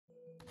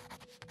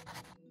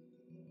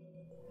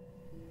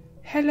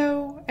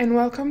Hello and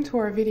welcome to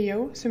our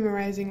video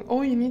summarizing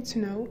all you need to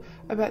know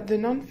about the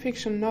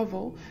non-fiction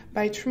novel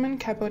by Truman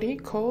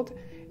Capote called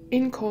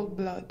In Cold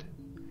Blood.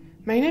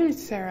 My name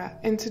is Sarah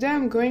and today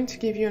I'm going to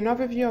give you an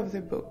overview of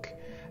the book,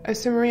 a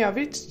summary of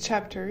its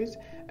chapters,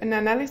 an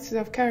analysis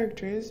of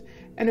characters,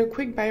 and a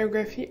quick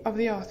biography of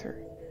the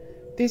author.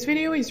 This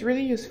video is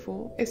really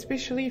useful,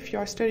 especially if you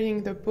are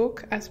studying the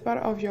book as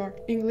part of your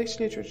English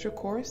literature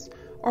course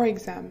or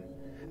exam,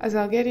 as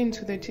I'll get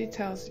into the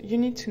details you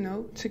need to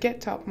know to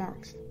get top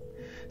marks.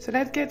 So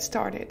let's get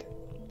started.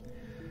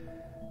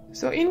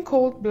 So In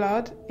Cold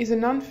Blood is a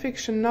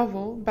non-fiction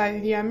novel by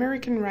the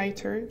American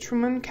writer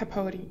Truman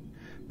Capote,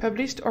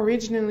 published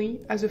originally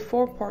as a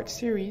 4-part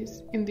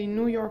series in the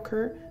New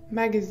Yorker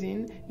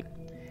magazine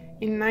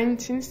in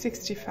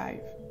 1965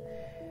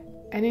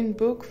 and in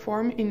book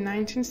form in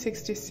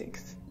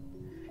 1966.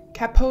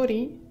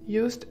 Capote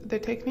used the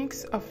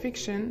techniques of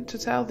fiction to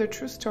tell the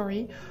true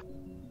story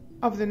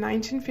of the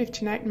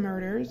 1959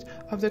 murders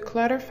of the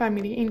Clutter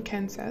family in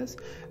Kansas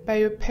by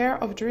a pair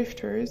of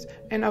drifters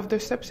and of the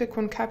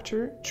subsequent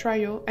capture,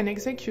 trial, and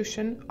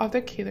execution of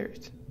the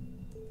killers.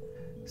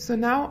 So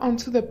now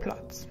onto the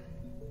plot.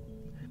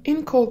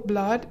 In Cold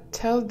Blood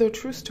tells the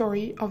true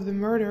story of the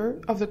murder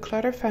of the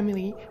Clutter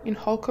family in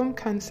Holcomb,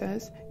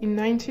 Kansas in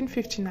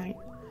 1959.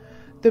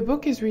 The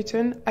book is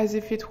written as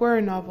if it were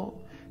a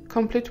novel,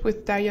 complete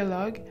with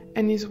dialogue,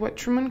 and is what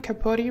Truman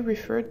Capote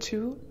referred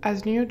to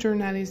as new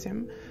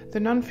journalism, the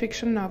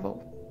non-fiction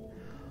novel.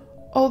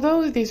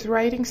 Although this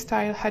writing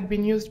style had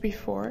been used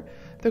before,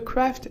 the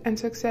craft and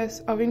success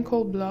of In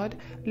Cold Blood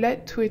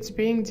led to its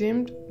being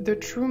deemed the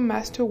true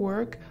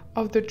masterwork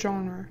of the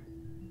genre.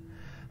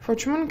 For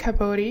Truman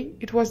Capote,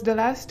 it was the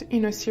last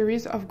in a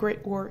series of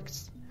great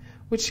works,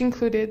 which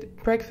included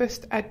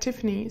Breakfast at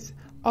Tiffany's,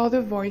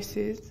 Other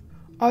Voices,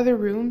 Other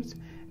Rooms,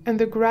 and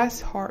The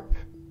Grass Harp.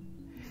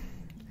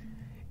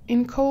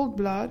 In Cold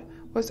Blood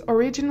was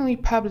originally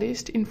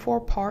published in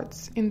 4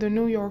 parts in The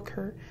New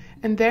Yorker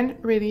and then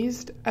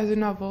released as a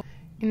novel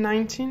in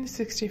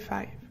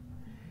 1965.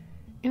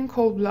 In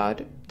Cold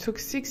Blood took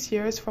 6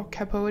 years for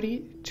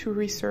Capote to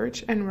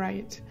research and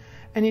write,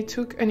 and it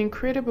took an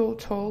incredible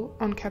toll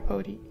on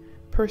Capote,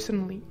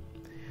 personally.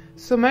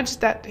 So much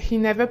that he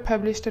never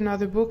published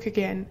another book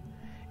again.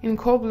 In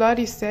Cold Blood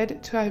is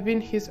said to have been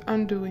his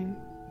undoing.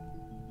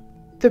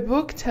 The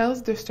book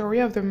tells the story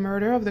of the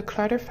murder of the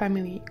Clutter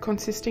family,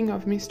 consisting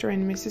of Mr.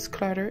 and Mrs.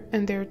 Clutter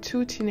and their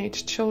 2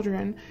 teenage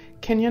children,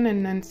 Kenyon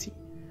and Nancy.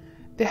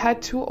 They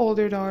had 2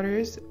 older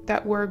daughters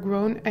that were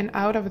grown and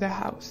out of the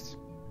house,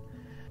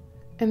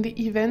 and the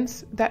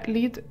events that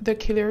lead the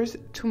killers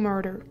to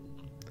murder.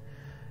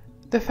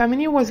 The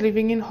family was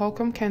living in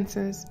Holcomb,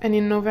 Kansas, and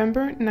in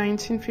November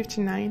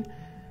 1959,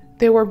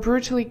 they were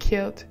brutally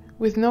killed,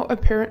 with no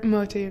apparent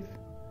motive,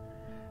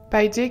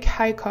 by Dick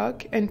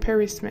Hickok and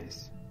Perry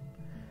Smith.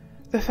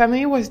 The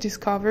family was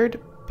discovered,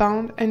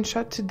 bound, and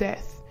shot to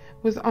death,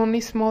 with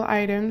only small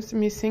items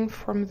missing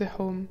from the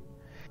home.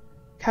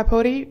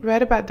 Capote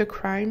read about the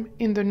crime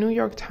in the New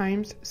York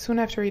Times soon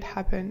after it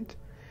happened,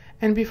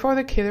 and before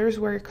the killers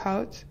were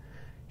caught,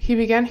 he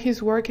began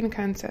his work in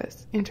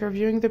Kansas,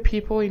 interviewing the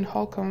people in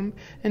Holcomb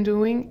and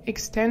doing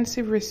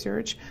extensive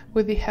research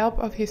with the help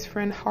of his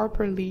friend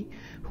Harper Lee,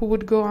 who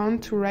would go on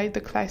to write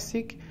the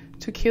classic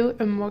To Kill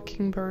a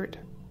Mockingbird.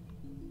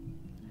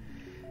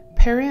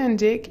 Perry and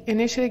Dick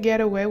initially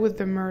get away with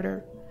the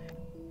murder,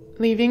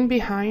 leaving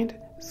behind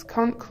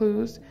scant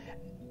clues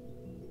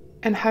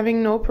and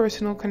having no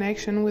personal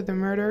connection with the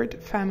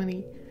murdered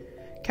family.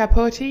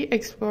 Capote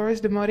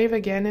explores the motive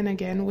again and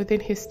again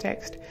within his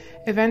text,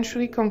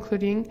 eventually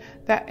concluding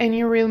that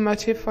any real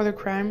motive for the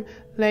crime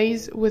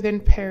lays within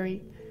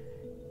Perry.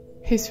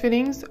 His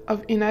feelings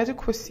of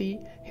inadequacy,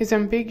 his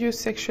ambiguous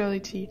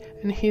sexuality,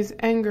 and his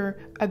anger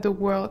at the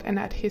world and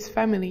at his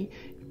family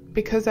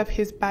because of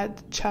his bad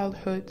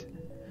childhood.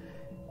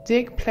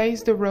 Dick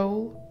plays the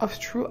role of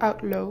true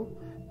outlaw,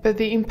 but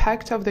the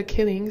impact of the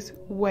killings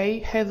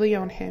weighs heavily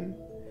on him,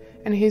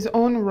 and his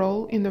own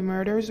role in the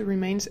murders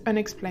remains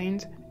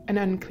unexplained and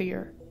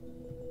unclear.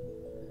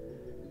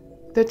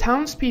 The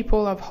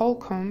townspeople of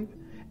Holcomb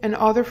and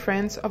other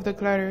friends of the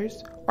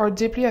Clutters are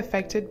deeply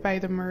affected by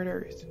the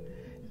murders.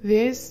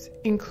 This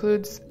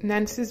includes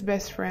Nancy's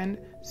best friend,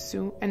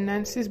 Sue, and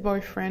Nancy's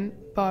boyfriend,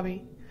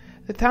 Bobby.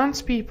 The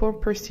townspeople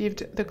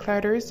perceived the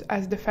Clutters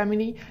as the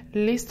family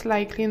least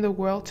likely in the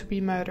world to be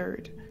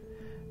murdered.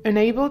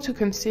 Unable to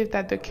conceive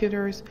that the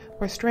killers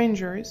were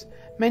strangers,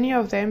 many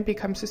of them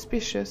become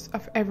suspicious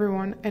of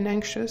everyone and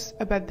anxious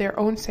about their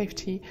own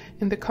safety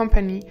in the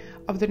company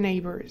of the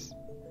neighbors.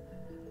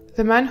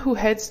 The man who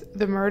heads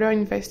the murder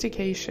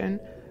investigation,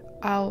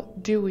 Al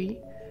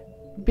Dewey,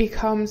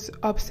 becomes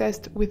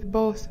obsessed with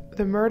both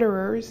the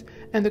murderers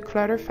and the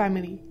Clutter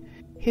family.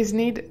 His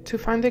need to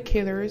find the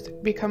killers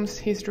becomes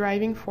his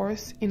driving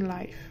force in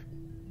life.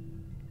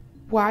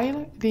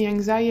 While the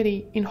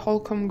anxiety in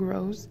Holcomb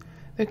grows,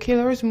 the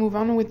killers move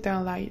on with their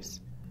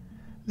lives.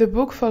 The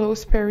book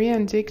follows Perry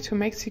and Dick to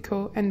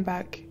Mexico and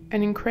back,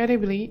 and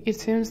incredibly, it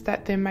seems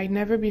that they might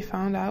never be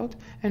found out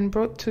and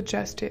brought to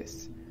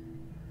justice.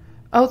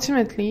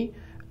 Ultimately,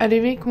 a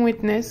living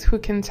witness who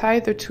can tie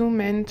the two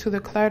men to the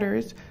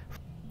Clutters,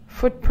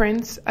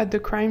 footprints at the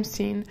crime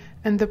scene,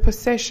 and the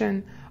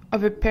possession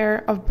of a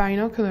pair of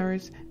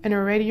binoculars and a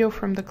radio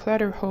from the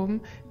Clutter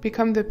home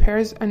become the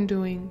pair's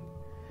undoing.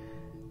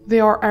 They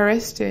are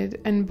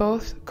arrested and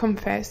both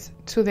confess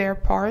to their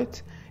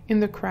part in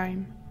the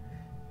crime.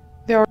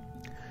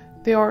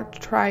 They are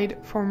tried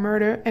for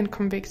murder and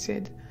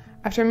convicted.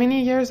 After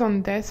many years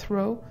on death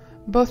row,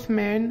 both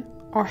men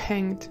are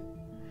hanged.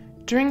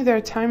 During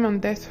their time on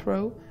death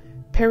row,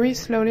 Perry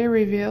slowly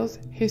reveals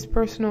his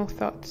personal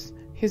thoughts,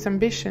 his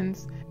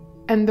ambitions,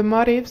 and the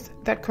motives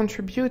that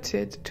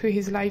contributed to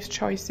his life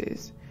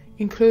choices,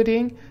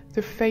 including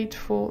the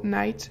fateful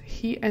night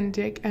he and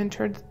Dick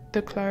entered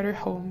the Clutter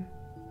home.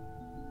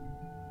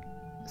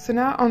 So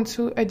now on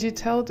to a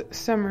detailed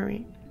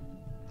summary.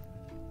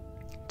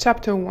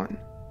 Chapter 1.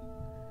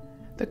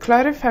 The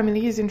Clutter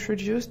family is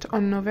introduced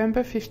on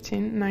November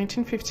 15,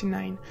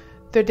 1959,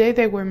 the day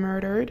they were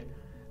murdered,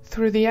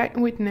 through the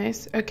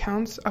eyewitness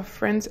accounts of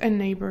friends and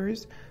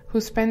neighbors who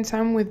spent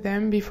time with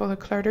them before the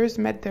Clutters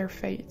met their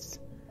fates.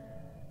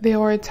 They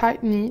are a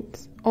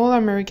tight-knit,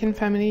 all-American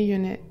family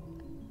unit.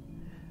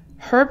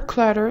 Herb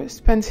Clutter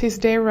spends his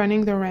day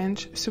running the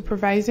ranch,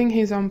 supervising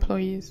his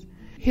employees.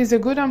 He's a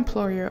good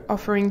employer,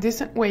 offering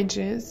decent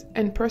wages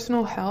and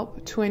personal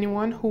help to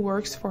anyone who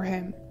works for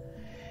him.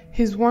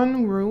 His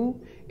one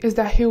rule is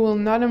that he will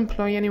not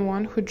employ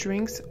anyone who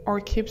drinks or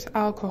keeps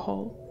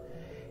alcohol.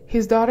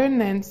 His daughter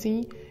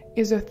Nancy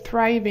is a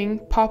thriving,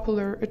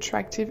 popular,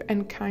 attractive,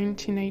 and kind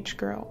teenage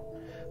girl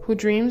who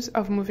dreams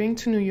of moving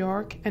to New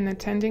York and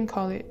attending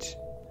college.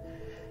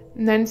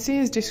 Nancy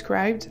is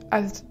described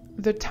as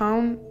the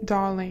town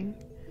darling.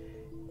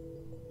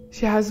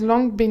 She has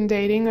long been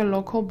dating a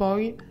local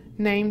boy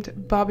named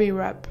Bobby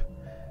Rupp,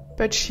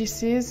 but she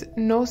sees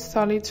no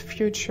solid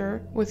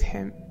future with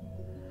him.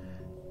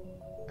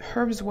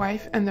 Herb's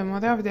wife and the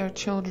mother of their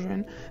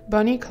children,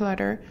 Bonnie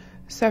Clutter,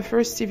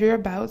 suffers severe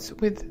bouts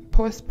with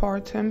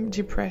postpartum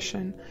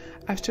depression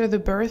after the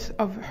birth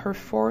of her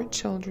 4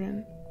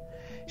 children.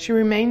 She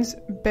remains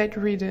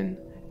bedridden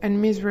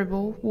and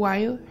miserable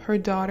while her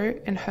daughter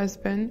and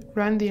husband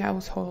run the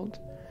household.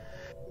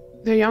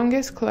 The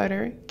youngest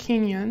Clutter,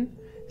 Kenyon,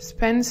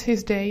 spends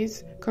his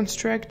days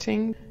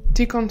constructing,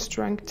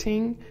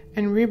 deconstructing,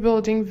 and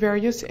rebuilding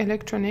various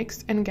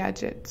electronics and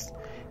gadgets.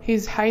 He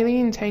is highly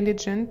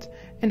intelligent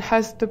and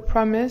has the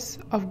promise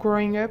of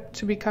growing up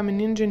to become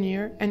an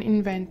engineer and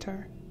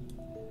inventor.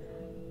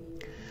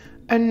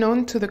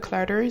 Unknown to the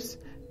Clutters,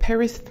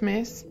 Perry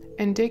Smith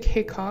and Dick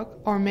Hickok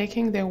are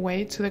making their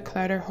way to the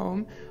Clutter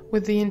home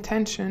with the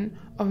intention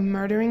of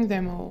murdering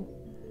them all.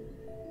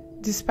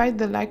 Despite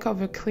the lack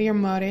of a clear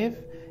motive,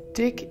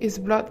 Dick is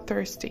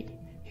bloodthirsty.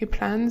 He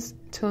plans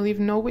to leave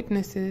no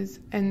witnesses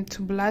and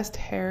to blast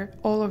hair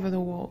all over the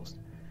walls.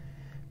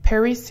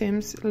 Perry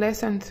seems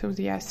less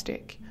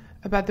enthusiastic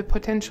about the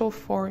potential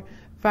for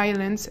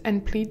violence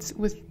and pleads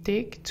with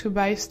Dick to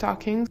buy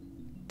stockings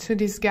to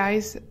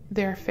disguise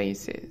their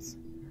faces.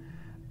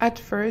 At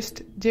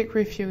first, Dick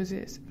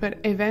refuses, but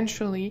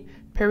eventually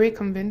Perry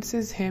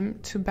convinces him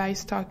to buy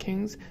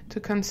stockings to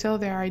conceal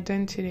their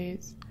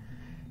identities.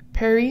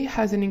 Perry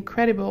has an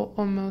incredible,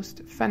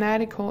 almost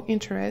fanatical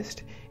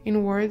interest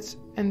in words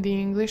and the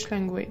English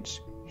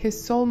language.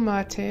 His sole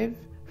motive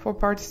for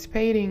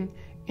participating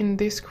in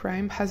this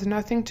crime has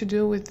nothing to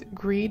do with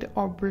greed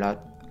or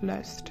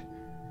bloodlust.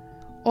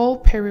 All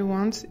Perry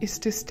wants is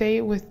to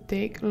stay with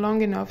Dick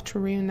long enough to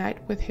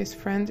reunite with his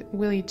friend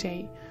Willie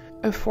J.,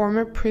 a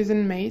former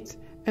prison mate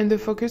and the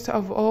focus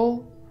of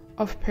all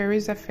of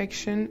Perry's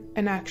affection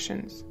and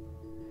actions.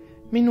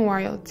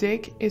 Meanwhile,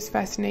 Dick is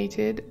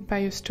fascinated by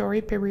a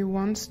story Perry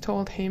once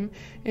told him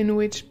in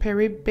which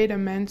Perry beat a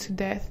man to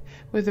death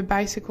with a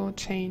bicycle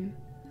chain.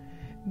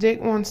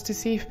 Dick wants to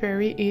see if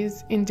Perry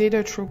is indeed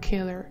a true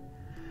killer.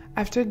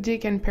 After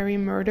Dick and Perry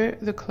murder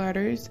the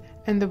Clutters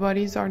and the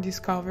bodies are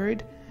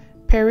discovered,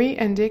 Perry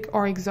and Dick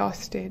are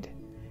exhausted.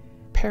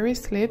 Perry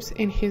sleeps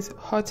in his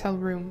hotel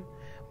room,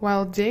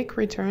 while Dick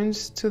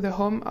returns to the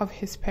home of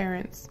his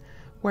parents,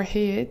 where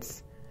he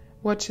eats,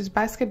 watches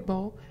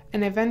basketball,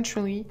 and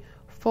eventually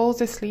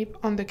falls asleep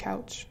on the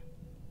couch.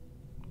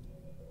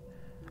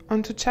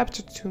 On to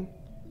Chapter 2.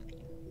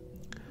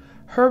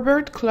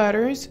 Herbert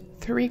Clutter's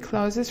 3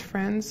 closest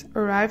friends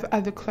arrive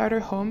at the Clutter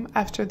home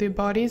after the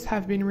bodies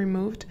have been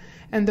removed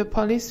and the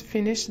police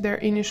finish their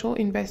initial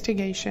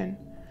investigation.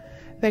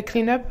 They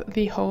clean up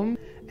the home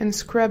and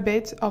scrub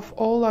it of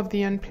all of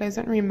the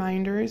unpleasant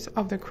reminders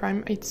of the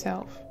crime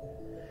itself.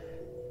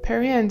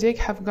 Perry and Dick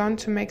have gone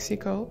to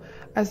Mexico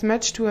as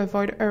much to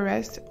avoid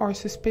arrest or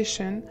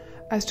suspicion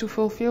as to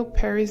fulfill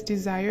Perry's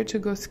desire to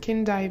go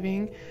skin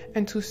diving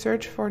and to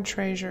search for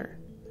treasure.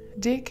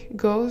 Dick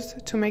goes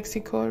to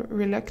Mexico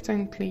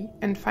reluctantly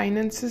and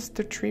finances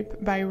the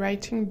trip by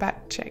writing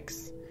bad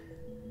checks.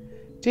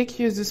 Dick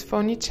uses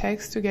phony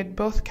checks to get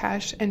both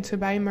cash and to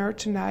buy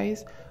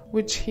merchandise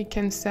which he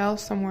can sell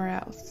somewhere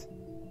else.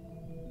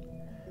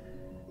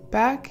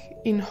 Back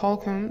in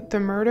Holcomb, the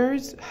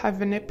murders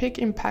have an epic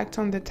impact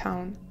on the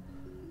town.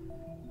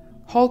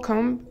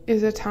 Holcomb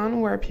is a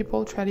town where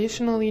people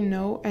traditionally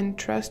know and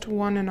trust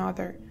one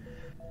another.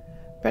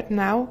 But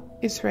now,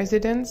 its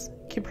residents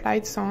keep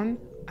lights on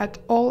at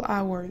all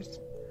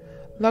hours,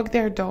 lock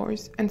their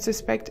doors, and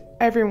suspect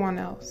everyone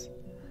else.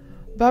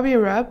 Bobby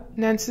Rupp,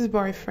 Nancy's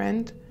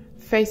boyfriend,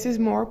 faces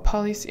more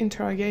police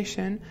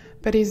interrogation,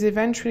 but is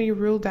eventually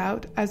ruled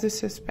out as a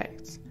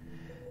suspect.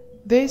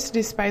 This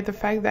despite the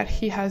fact that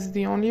he has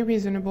the only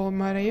reasonable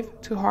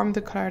motive to harm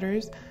the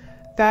Clutters,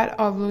 that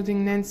of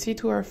losing Nancy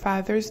to her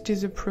father's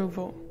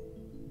disapproval.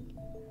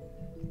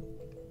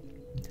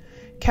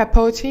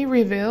 Capote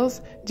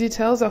reveals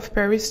details of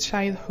Perry's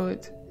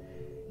childhood.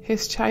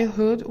 His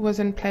childhood was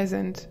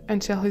unpleasant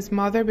until his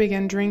mother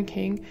began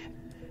drinking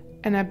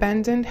and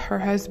abandoned her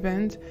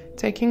husband,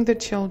 taking the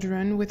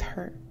children with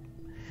her.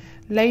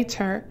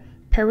 Later,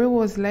 Perry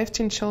was left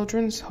in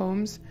children's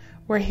homes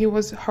where he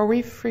was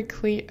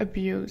horrifically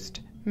abused,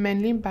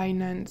 mainly by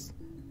nuns.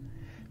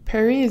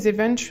 Perry is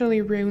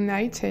eventually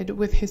reunited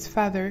with his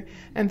father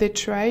and they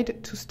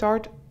tried to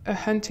start a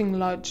hunting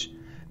lodge,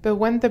 but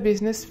when the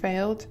business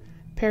failed,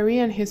 Perry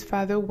and his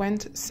father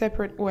went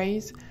separate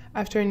ways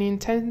after an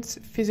intense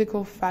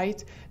physical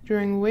fight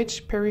during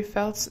which Perry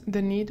felt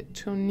the need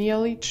to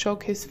nearly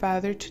choke his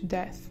father to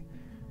death.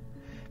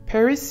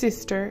 Perry's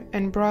sister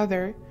and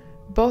brother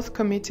both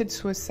committed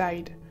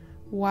suicide,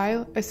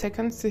 while a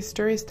second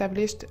sister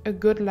established a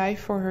good life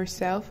for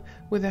herself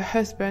with a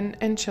husband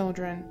and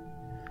children.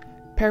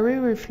 Perry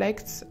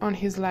reflects on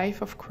his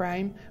life of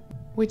crime,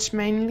 which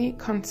mainly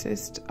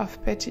consists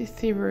of petty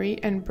thievery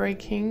and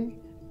breaking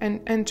and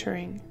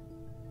entering.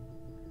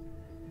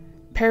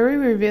 Perry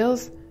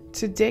reveals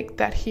to Dick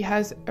that he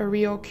has a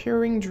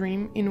recurring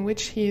dream in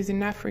which he is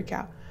in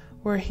Africa,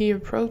 where he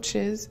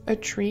approaches a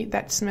tree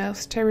that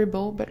smells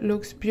terrible but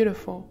looks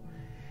beautiful.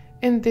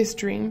 In this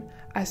dream,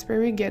 as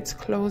Perry gets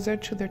closer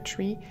to the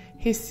tree,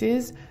 he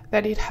sees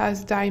that it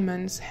has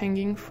diamonds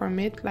hanging from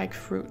it like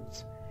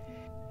fruit.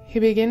 He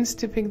begins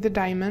to pick the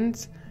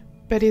diamonds,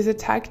 but is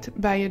attacked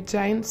by a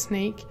giant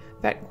snake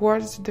that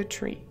guards the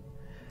tree.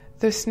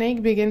 The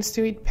snake begins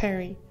to eat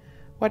Perry.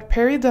 What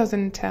Perry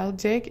doesn't tell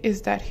Dick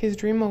is that his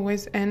dream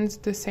always ends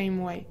the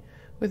same way,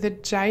 with a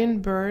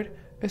giant bird,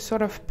 a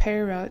sort of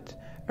parrot,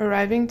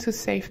 arriving to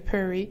save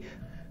Perry,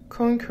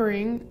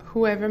 conquering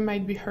whoever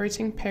might be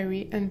hurting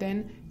Perry and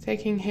then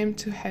taking him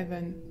to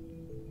heaven.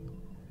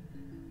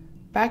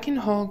 Back in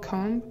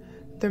Holcomb,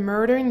 the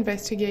murder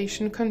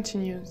investigation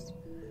continues.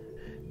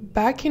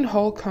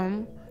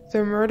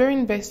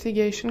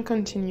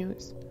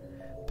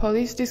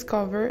 Police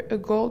discover a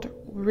gold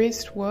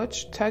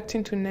wristwatch tucked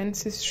into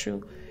Nancy's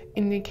shoe,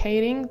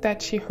 indicating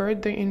that she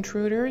heard the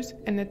intruders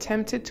and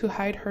attempted to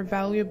hide her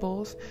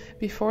valuables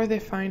before they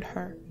find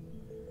her.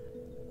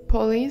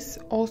 Police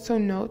also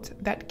note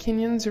that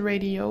Kenyon's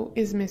radio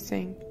is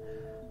missing.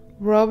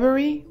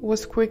 Robbery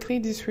was quickly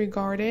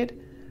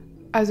disregarded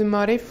as a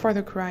motive for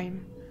the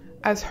crime,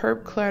 as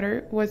Herb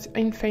Clutter was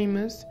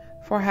infamous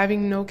for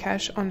having no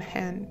cash on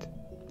hand.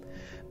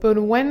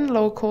 But when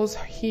locals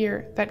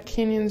hear that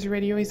Kenyon's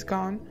radio is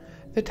gone,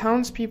 the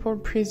townspeople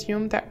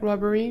presume that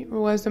robbery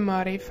was the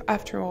motive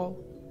after all.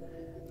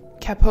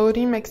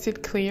 Capote makes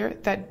it clear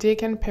that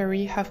Dick and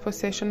Perry have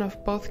possession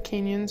of both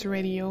Kenyon's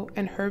radio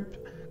and Herb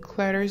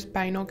Clutter's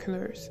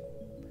binoculars.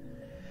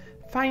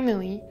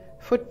 Finally,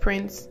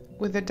 footprints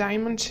with a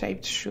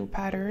diamond-shaped shoe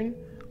pattern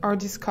are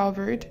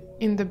discovered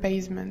in the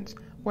basement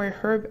where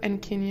Herb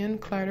and Kenyon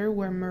Clutter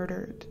were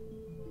murdered.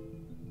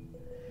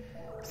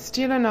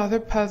 Still another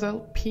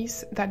puzzle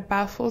piece that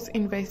baffles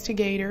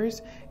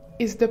investigators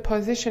is the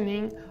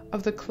positioning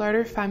of the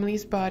Clutter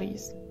family's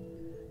bodies.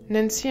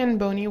 Nancy and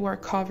Bonnie were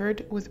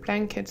covered with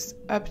blankets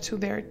up to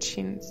their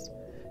chins,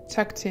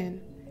 tucked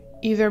in,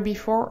 either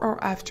before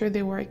or after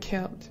they were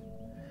killed.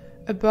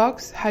 A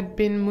box had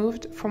been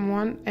moved from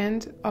one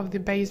end of the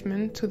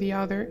basement to the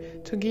other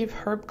to give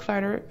Herb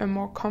Clutter a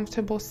more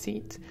comfortable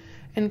seat,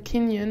 and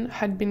Kenyon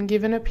had been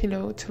given a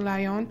pillow to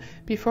lie on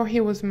before he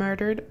was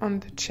murdered on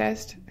the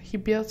chest he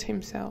built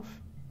himself.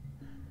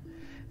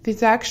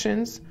 These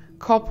actions,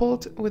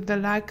 coupled with the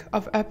lack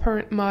of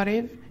apparent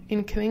motive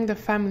in killing the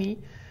family,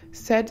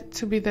 said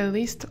to be the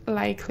least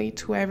likely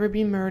to ever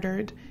be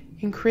murdered,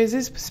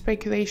 increases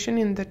speculation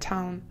in the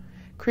town,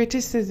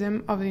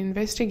 criticism of the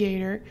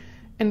investigator,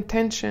 and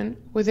tension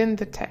within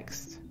the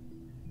text.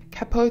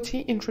 Capote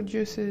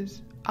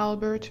introduces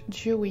Albert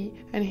Dewey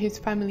and his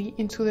family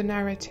into the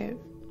narrative.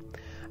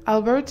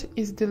 Albert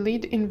is the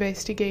lead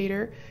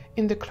investigator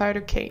in the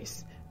Clutter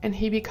case, and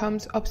he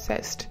becomes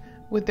obsessed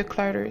with the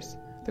Clutters,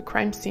 the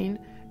crime scene,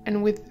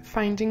 and with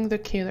finding the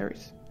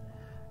killers.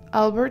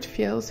 Albert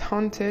feels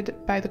haunted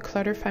by the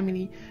Clutter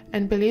family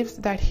and believes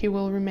that he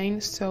will remain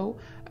so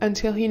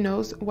until he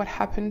knows what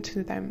happened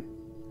to them.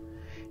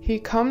 He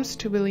comes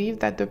to believe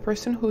that the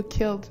person who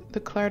killed the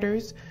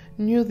Clutters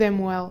knew them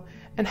well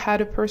and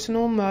had a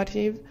personal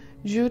motive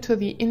due to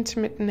the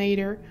intimate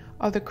nature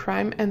of the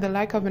crime and the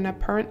lack of an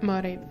apparent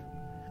motive.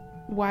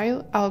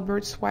 While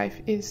Albert's wife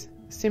is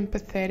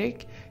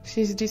sympathetic,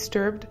 she is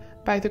disturbed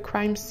by the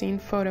crime scene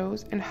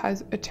photos and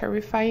has a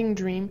terrifying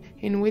dream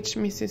in which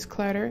Mrs.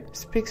 Clutter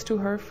speaks to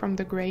her from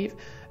the grave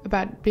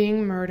about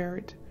being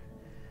murdered.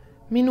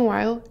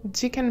 Meanwhile,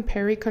 Dick and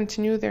Perry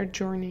continue their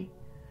journey.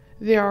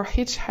 They are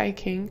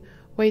hitchhiking,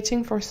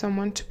 waiting for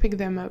someone to pick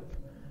them up.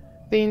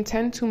 They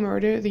intend to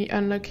murder the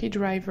unlucky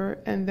driver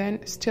and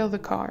then steal the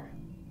car.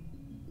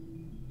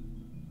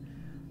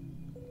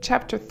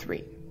 Chapter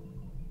 3.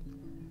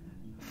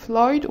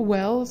 Floyd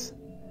Wells,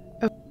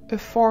 a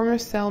former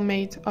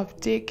cellmate of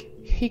Dick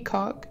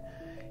Hickok,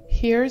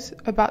 hears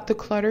about the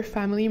Clutter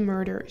family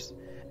murders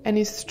and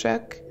is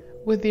struck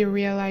with the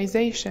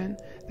realization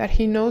that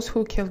he knows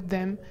who killed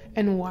them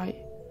and why.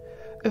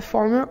 A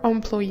former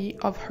employee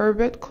of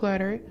Herbert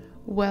Clutter,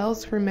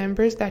 Wells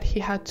remembers that he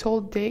had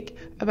told Dick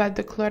about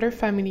the Clutter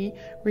family,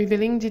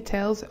 revealing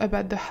details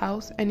about the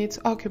house and its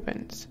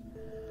occupants.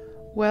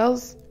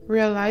 Wells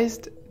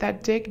realized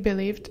that Dick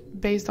believed,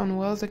 based on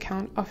Wells'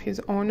 account of his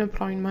own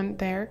employment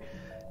there,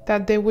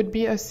 that there would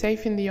be a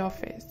safe in the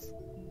office.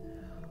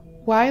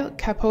 While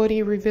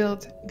Capote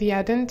revealed the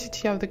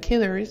identity of the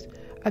killers,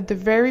 at the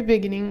very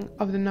beginning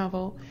of the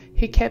novel,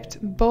 he kept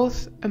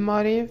both a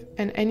motive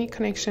and any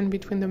connection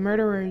between the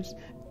murderers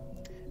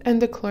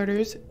and the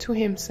Clutters to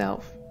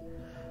himself.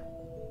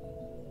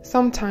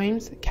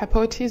 Sometimes,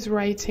 Capote's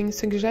writing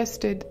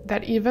suggested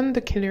that even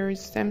the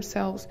killers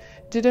themselves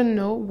didn't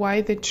know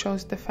why they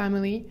chose this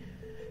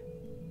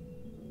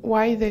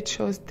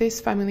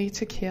family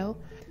to kill,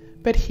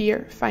 but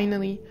here,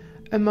 finally,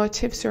 a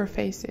motive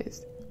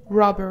surfaces: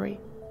 robbery.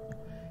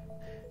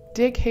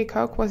 Dick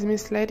Hickok was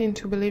misled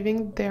into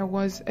believing there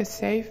was a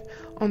safe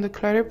on the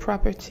Clutter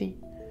property.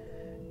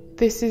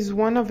 This is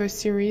one of a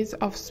series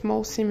of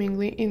small,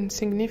 seemingly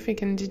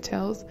insignificant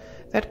details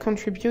that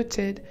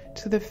contributed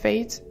to the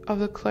fate of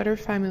the Clutter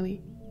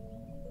family.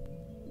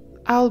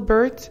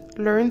 Albert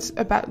learns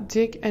about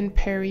Dick and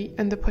Perry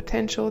and the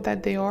potential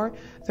that they are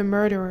the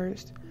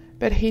murderers,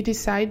 but he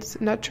decides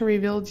not to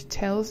reveal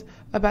details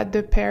about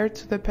the pair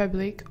to the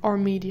public or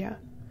media.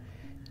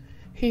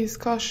 He is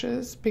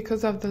cautious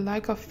because of the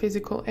lack of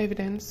physical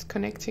evidence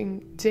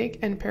connecting Dick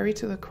and Perry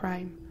to the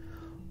crime.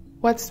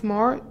 What's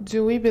more,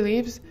 Dewey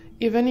believes,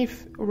 even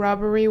if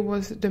robbery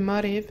was the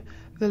motive,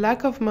 the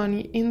lack of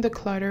money in the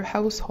Clutter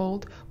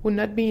household would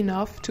not be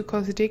enough to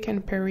cause Dick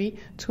and Perry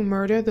to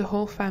murder the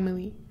whole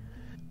family.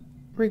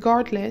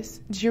 Regardless,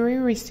 Dewey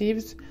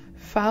receives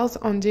files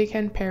on Dick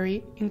and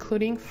Perry,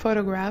 including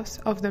photographs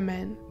of the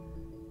men.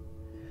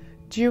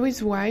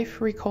 Dewey's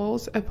wife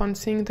recalls upon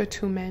seeing the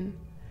two men,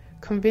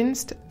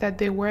 convinced that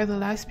they were the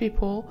last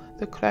people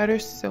the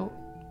Clutters saw.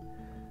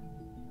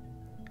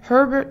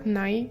 Herbert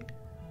Nye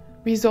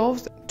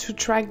resolves to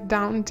track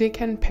down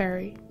Dick and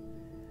Perry.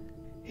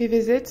 He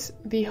visits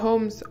the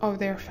homes of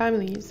their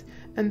families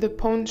and the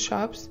pawn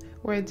shops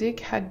where Dick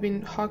had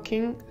been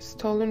hawking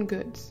stolen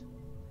goods.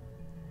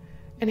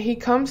 And he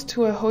comes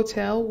to a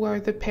hotel where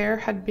the pair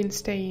had been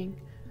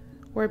staying,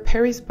 where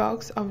Perry's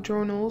box of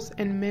journals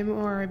and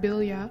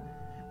memorabilia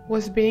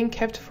was being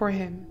kept for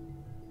him.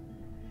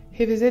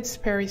 He visits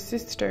Perry's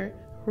sister,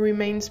 who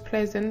remains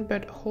pleasant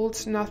but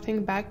holds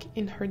nothing back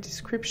in her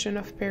description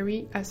of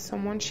Perry as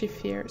someone she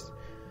fears,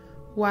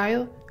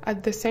 while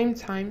at the same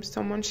time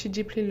someone she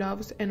deeply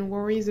loves and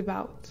worries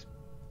about.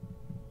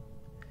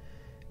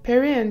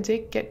 Perry and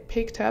Dick get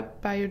picked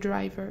up by a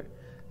driver,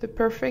 the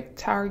perfect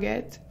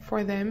target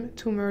for them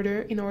to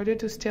murder in order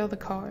to steal the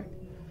car.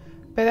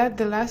 But at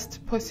the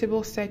last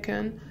possible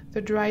second,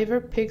 the driver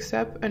picks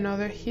up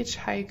another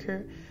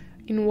hitchhiker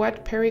in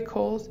what Perry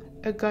calls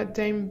a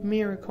goddamn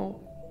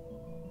miracle.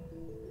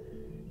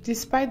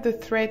 Despite the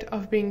threat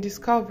of being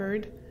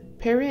discovered,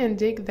 Perry and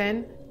Dick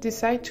then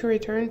decide to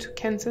return to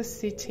Kansas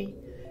City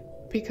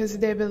because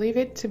they believe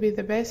it to be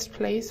the best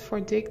place for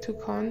Dick to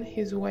con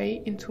his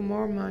way into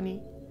more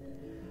money.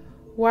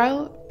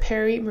 While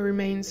Perry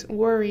remains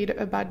worried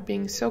about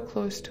being so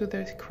close to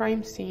the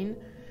crime scene,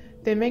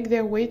 they make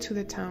their way to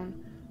the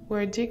town,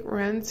 where Dick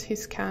runs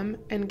his scam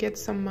and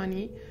gets some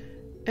money,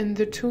 and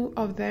the two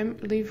of them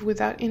leave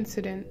without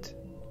incident.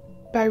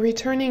 By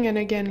returning and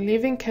again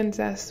leaving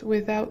Kansas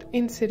without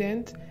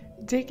incident,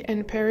 Dick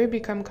and Perry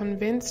become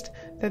convinced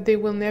that they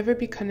will never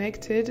be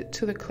connected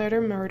to the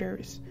Clutter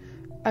murders.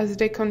 As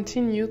they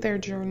continue their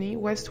journey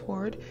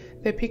westward,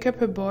 they pick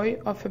up a boy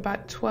of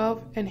about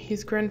 12 and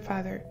his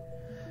grandfather.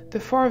 The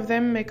four of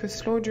them make a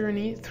slow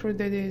journey through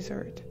the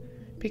desert,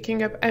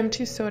 picking up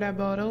empty soda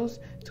bottles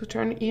to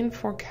turn in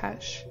for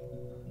cash.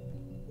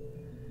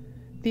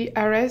 The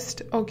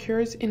arrest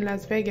occurs in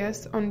Las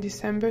Vegas on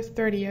December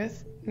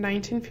 30th,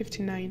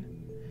 1959.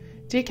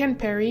 Dick and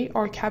Perry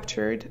are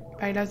captured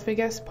by Las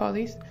Vegas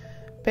police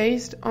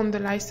based on the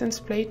license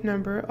plate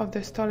number of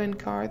the stolen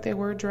car they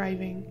were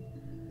driving.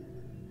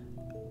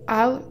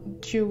 Al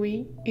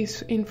Dewey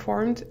is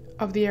informed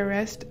of the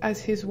arrest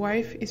as his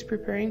wife is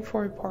preparing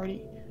for a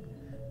party.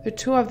 The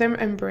two of them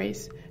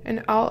embrace,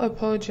 and Al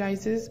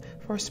apologizes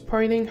for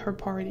spoiling her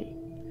party.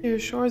 He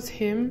assures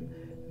him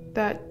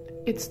that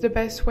it's the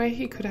best way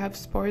he could have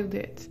spoiled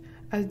it,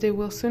 as they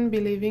will soon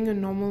be living a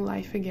normal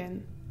life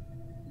again.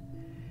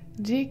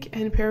 Dick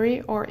and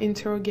Perry are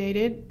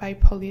interrogated by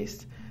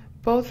police,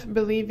 both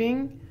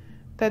believing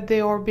that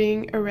they are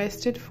being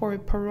arrested for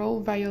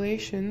parole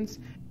violations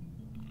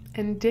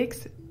and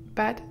Dick's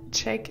bad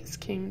check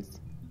schemes.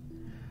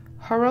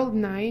 Harold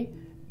Nye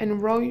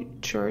and Roy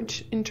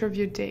Church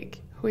interview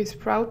Dick, who is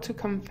proud to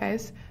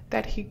confess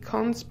that he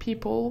cons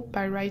people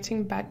by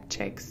writing bad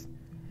checks.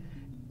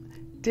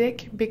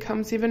 Dick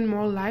becomes even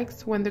more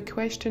lax when the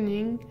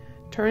questioning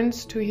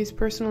turns to his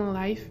personal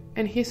life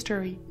and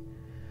history.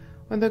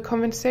 When the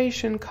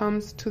conversation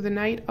comes to the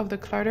night of the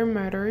Clutter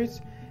murders,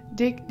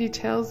 Dick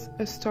details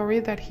a story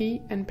that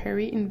he and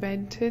Perry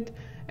invented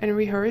and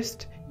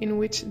rehearsed, in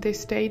which they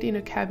stayed in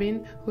a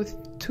cabin with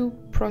 2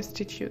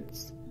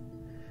 prostitutes.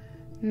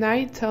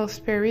 Nye tells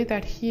Perry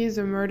that he is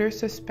a murder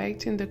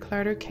suspect in the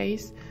Clutter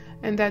case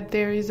and that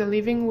there is a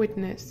living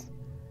witness.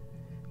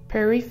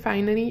 Perry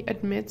finally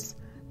admits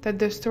that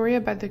the story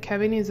about the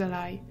cabin is a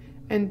lie,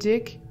 and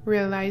Dick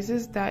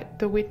realizes that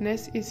the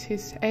witness is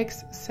his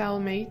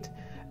ex-cellmate,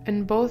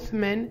 and both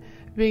men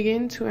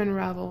begin to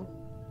unravel.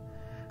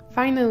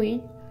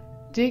 Finally,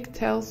 Dick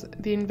tells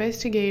the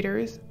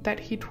investigators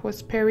that it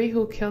was Perry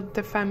who killed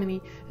the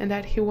family and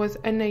that he was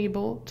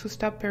unable to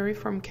stop Perry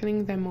from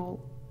killing them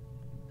all.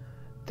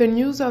 The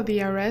news of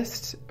the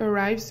arrest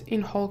arrives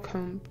in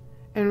Holcomb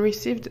and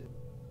received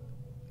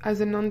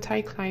as an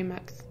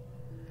anticlimax.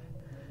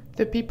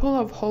 The people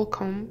of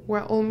Holcomb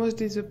were almost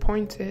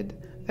disappointed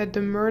that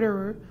the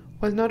murderer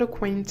was not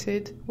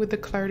acquainted with the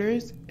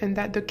Clutters and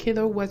that the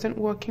killer wasn't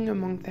working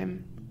among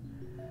them.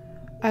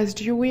 As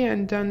Dewey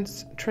and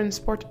Duns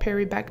transport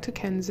Perry back to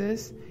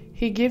Kansas,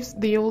 he gives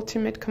the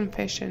ultimate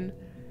confession,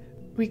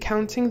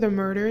 recounting the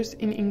murders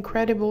in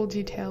incredible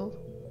detail.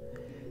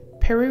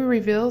 Perry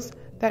reveals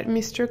that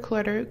Mr.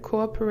 Clutter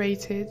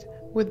cooperated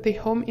with the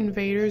home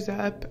invaders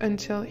up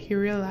until he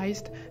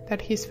realized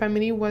that his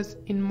family was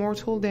in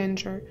mortal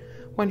danger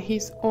when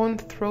his own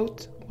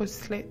throat was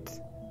slit.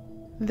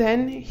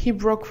 Then he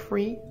broke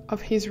free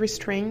of his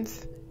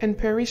restraints and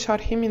Perry shot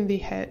him in the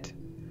head.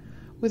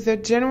 With a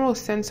general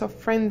sense of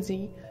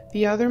frenzy,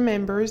 the other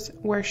members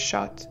were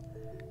shot,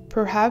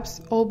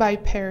 perhaps all by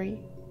Perry.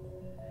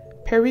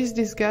 Perry's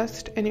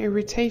disgust and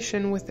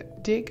irritation with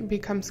Dick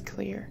becomes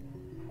clear.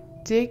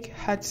 Dick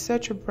had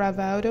such a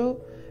bravado,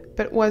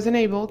 but wasn't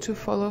able to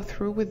follow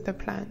through with the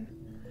plan.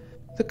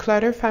 The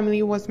Clutter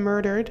family was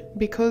murdered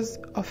because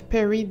of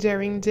Perry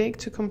daring Dick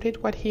to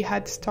complete what he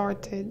had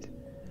started.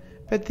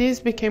 But this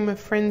became a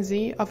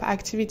frenzy of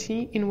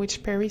activity in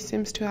which Perry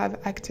seems to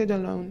have acted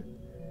alone.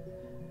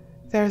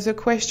 There is a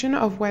question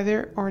of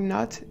whether or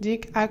not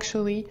Dick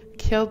actually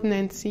killed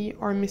Nancy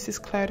or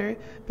Mrs. Clutter,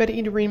 but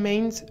it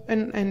remains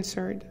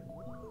unanswered.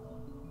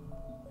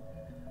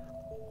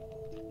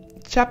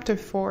 Chapter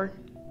 4.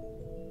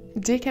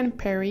 Dick and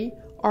Perry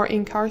are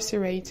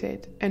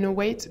incarcerated and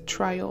await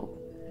trial.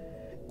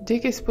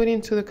 Dick is put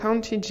into the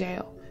county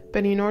jail,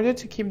 but in order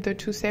to keep the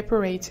two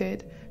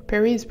separated,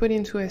 Perry is put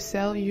into a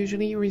cell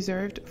usually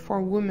reserved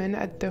for women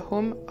at the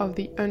home of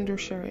the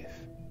undersheriff,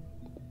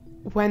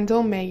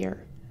 Wendell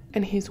Mayer,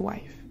 and his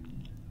wife.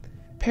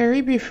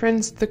 Perry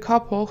befriends the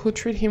couple who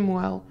treat him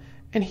well,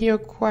 and he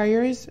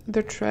acquires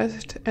the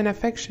trust and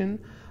affection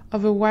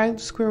of a wild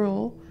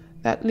squirrel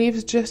that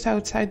lives just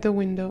outside the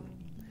window.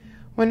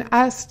 When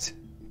asked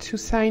to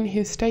sign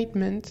his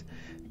statement,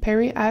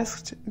 Perry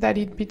asked that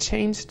it be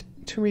changed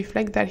to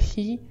reflect that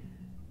he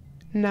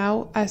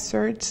now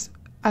asserts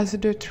as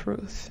the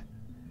truth,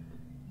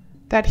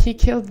 that he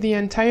killed the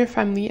entire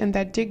family and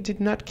that Dick did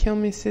not kill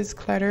Mrs.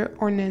 Clutter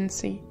or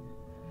Nancy.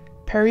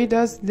 Perry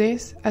does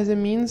this as a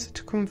means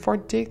to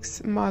comfort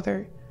Dick's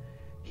mother.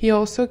 He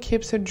also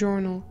keeps a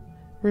journal,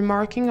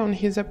 remarking on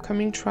his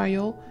upcoming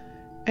trial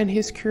and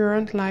his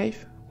current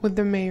life with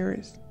the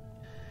Mayers.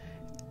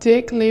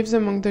 Dick lives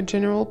among the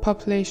general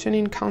population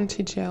in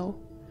county jail.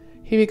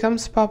 He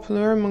becomes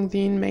popular among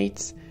the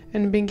inmates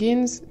and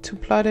begins to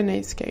plot an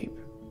escape.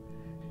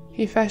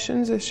 He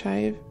fashions a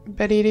shiv,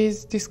 but it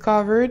is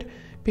discovered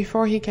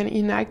before he can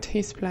enact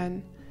his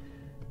plan.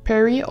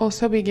 Perry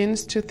also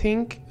begins to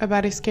think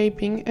about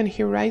escaping, and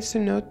he writes a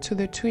note to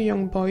the 2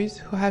 young boys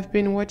who have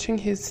been watching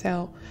his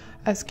cell,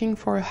 asking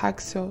for a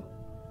hacksaw.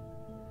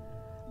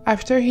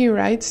 After he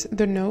writes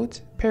the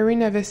note, Perry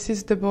never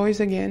sees the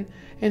boys again,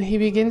 and he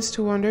begins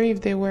to wonder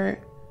if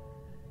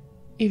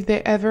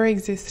they ever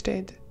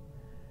existed.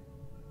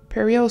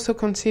 Perry also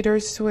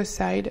considers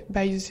suicide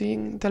by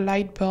using the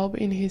light bulb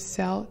in his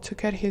cell to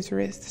cut his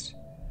wrist.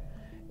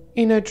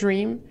 In a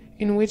dream,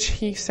 in which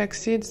he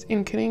succeeds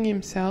in killing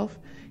himself,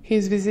 he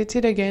is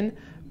visited again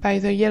by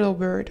the yellow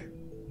bird.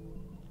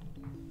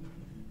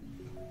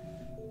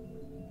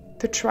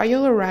 The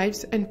trial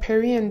arrives and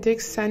Perry and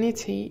Dick's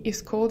sanity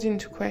is called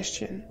into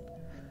question.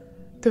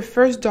 The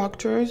first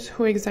doctors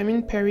who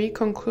examine Perry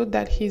conclude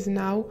that he is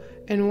now,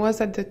 and was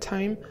at the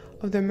time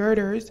of the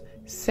murders,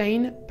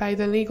 sane by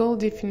the legal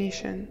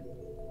definition.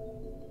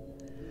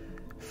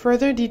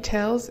 Further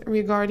details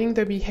regarding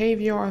the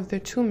behavior of the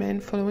 2 men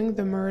following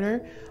the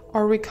murder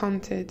are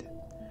recounted.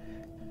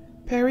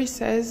 Perry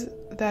says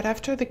that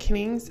after the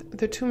killings,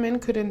 the two men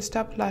couldn't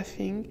stop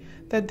laughing,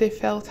 that they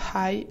felt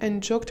high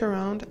and joked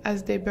around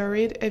as they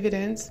buried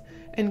evidence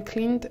and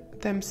cleaned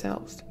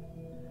themselves.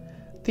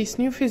 This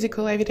new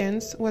physical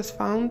evidence was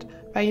found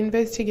by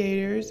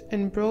investigators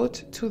and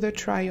brought to the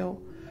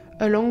trial,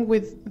 along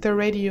with the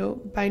radio,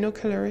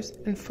 binoculars,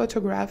 and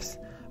photographs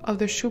of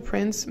the shoe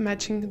prints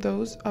matching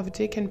those of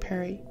Dick and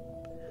Perry.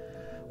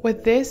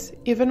 With this,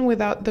 even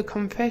without the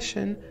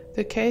confession,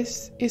 the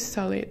case is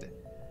solid.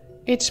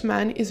 Each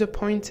man is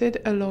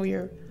appointed a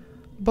lawyer.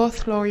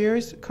 Both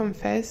lawyers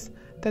confess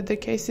that the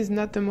case is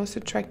not the most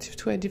attractive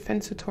to a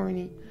defense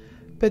attorney,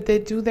 but they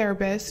do their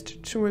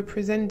best to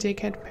represent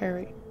Dick and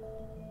Perry.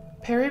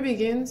 Perry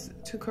begins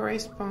to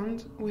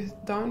correspond with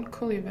Don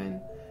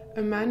Cullivan,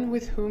 a man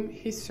with whom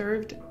he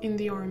served in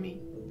the army.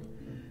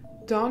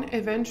 Don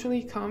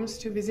eventually comes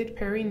to visit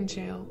Perry in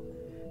jail,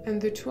 and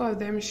the two of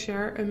them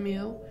share a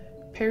meal.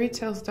 Perry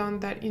tells Don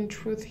that in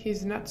truth he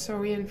is not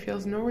sorry and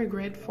feels no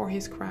regret for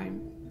his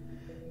crime.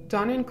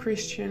 Don and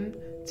Christian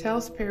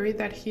tells Perry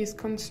that he is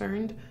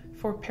concerned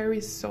for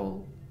Perry's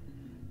soul.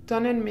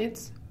 Don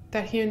admits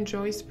that he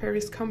enjoys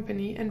Perry's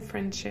company and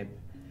friendship,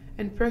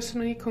 and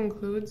personally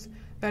concludes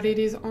that it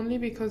is only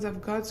because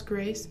of God's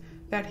grace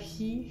that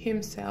he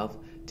himself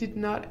did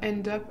not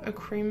end up a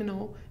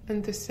criminal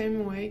in the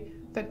same way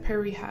that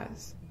Perry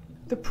has.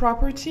 The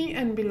property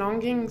and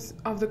belongings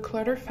of the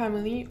Clutter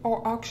family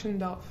are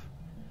auctioned off.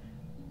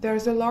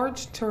 There's a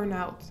large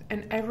turnout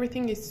and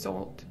everything is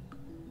sold.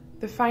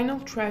 The final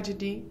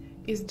tragedy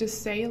is the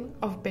sale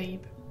of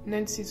Babe,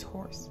 Nancy's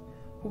horse,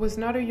 who was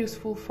not a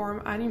useful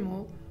farm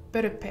animal,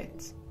 but a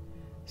pet.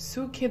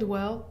 Sue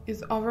Kidwell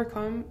is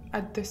overcome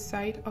at the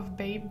sight of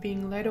Babe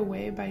being led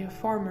away by a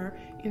farmer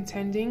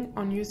intending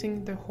on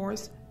using the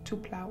horse to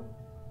plow.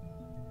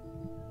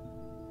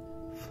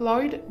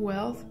 Floyd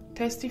Wells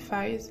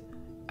testifies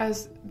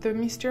as the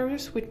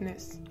mysterious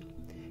witness.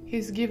 He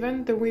is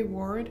given the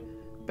reward,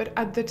 but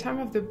at the time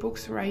of the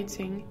book's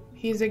writing,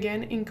 he is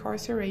again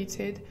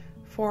incarcerated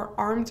for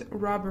armed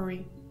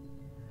robbery.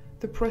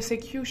 The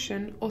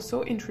prosecution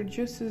also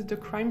introduces the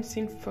crime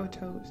scene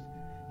photos,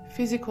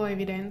 physical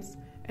evidence,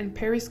 and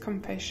Perry's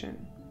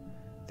confession.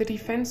 The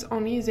defense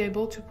only is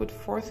able to put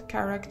forth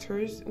character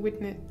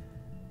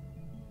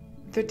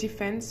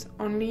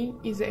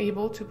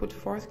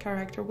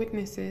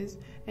witnesses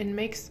and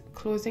makes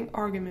closing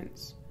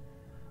arguments,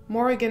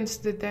 more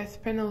against the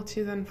death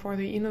penalty than for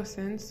the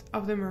innocence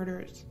of the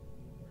murderers.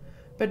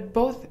 But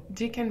both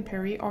Dick and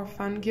Perry are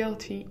found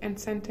guilty and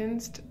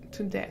sentenced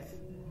to death.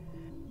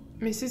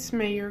 Mrs.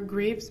 Mayer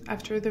grieves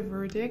after the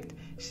verdict.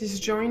 She's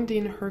joined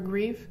in her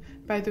grief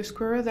by the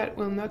squirrel that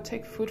will not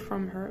take food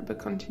from her but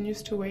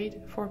continues to wait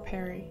for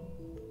Perry.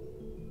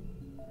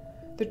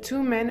 The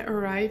two men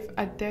arrive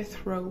at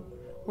death row,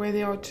 where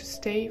they are to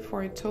stay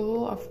for a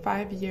total of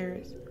 5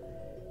 years.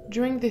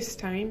 During this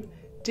time,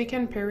 Dick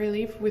and Perry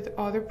live with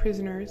other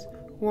prisoners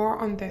who are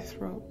on death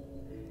row.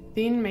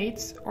 The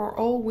inmates are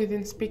all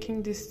within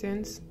speaking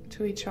distance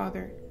to each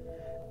other,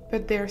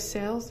 but their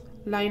cells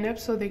line up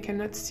so they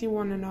cannot see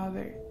one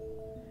another.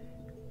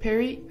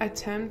 Perry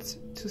attempts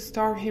to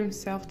starve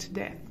himself to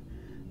death,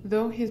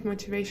 though his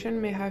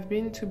motivation may have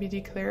been to be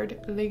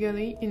declared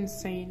legally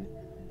insane.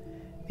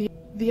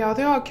 The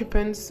other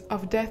occupants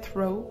of death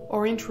row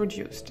are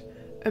introduced.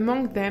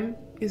 Among them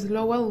is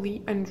Lowell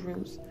Lee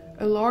Andrews,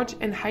 a large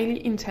and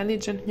highly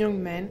intelligent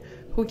young man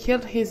who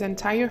killed his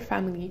entire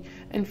family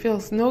and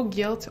feels no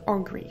guilt or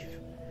grief.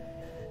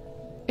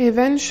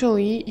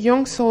 Eventually,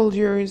 young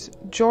soldiers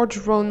George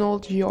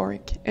Ronald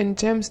York and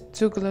James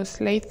Douglas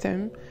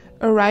Latham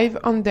arrive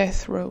on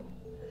death row.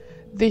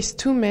 These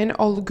two men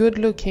are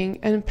good-looking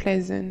and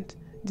pleasant,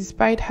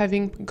 despite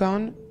having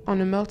gone on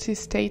a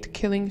multi-state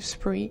killing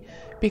spree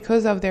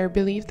because of their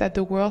belief that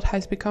the world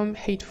has become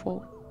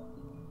hateful.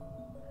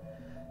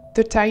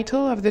 The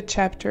title of the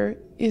chapter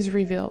is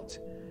revealed.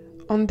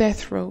 On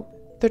death row,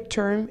 the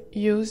term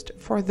used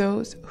for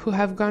those who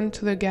have gone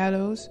to the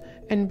gallows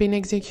and been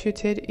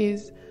executed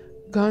is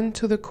gone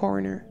to the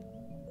corner.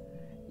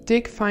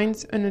 Dick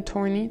finds an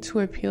attorney to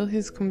appeal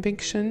his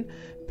conviction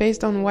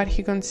based on what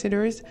he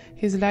considers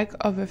his lack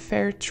of a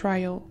fair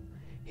trial.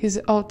 He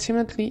is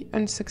ultimately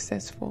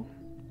unsuccessful.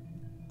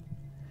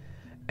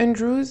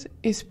 Andrews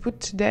is put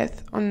to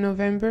death on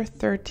November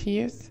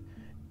 30th,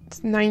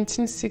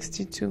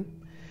 1962.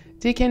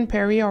 Dick and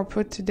Perry are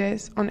put to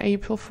death on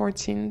April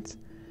 14th,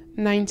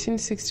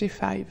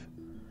 1965.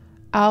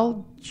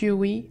 Al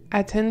Dewey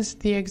attends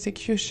the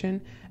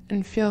execution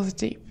and feels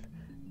deep,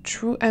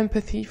 true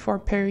empathy for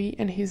Perry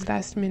and his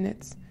last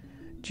minutes.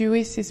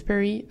 Dewey sees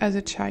Perry as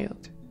a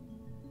child.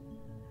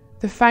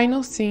 The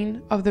final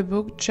scene of the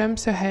book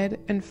jumps ahead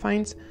and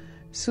finds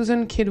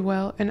Susan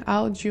Kidwell and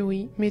Al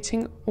Dewey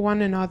meeting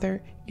one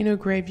another in a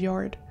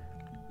graveyard.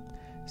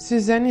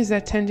 Susan is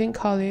attending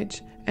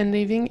college and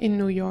living in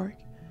New York,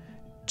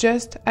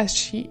 just as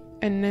she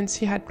and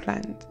Nancy had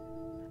planned.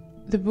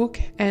 The book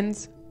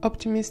ends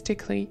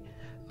optimistically,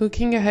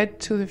 looking ahead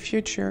to the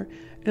future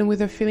and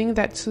with a feeling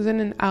that Susan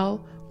and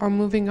Al are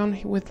moving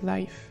on with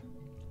life.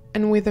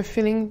 and with the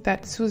feeling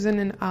that Susan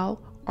and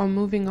Al are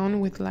moving on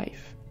with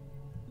life.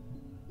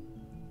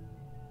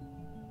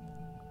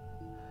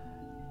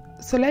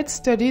 So let's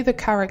study the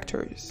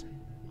characters.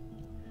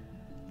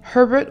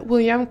 Herbert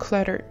William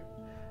Clutter,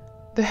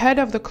 the head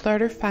of the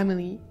Clutter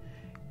family.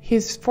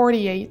 He's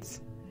 48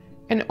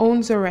 and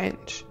owns a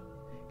ranch.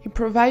 He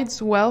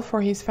provides well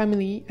for his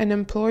family and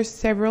employs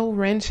several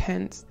ranch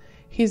hands.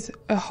 He's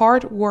a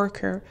hard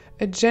worker,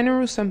 a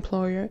generous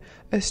employer,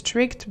 a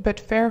strict but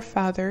fair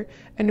father,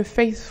 and a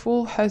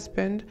faithful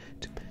husband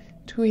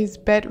to his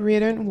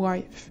bedridden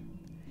wife.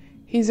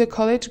 He's a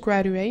college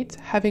graduate,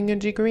 having a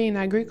degree in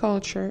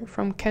agriculture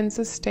from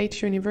Kansas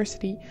State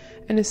University,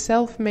 and a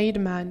self-made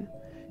man.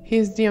 He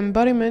is the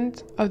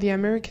embodiment of the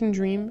American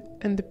dream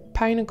and the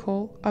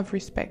pinnacle of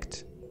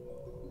respect.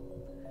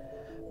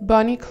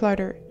 Bonnie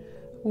Clutter,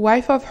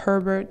 wife of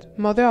Herbert,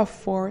 mother of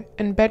 4,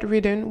 and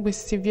bedridden with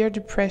severe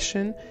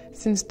depression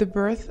since the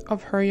birth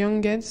of her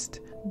youngest,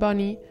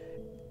 Bonnie.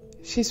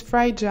 She's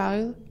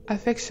fragile,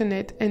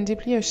 affectionate, and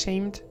deeply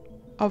ashamed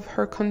of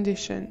her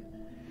condition.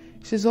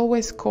 She's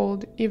always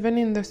cold, even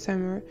in the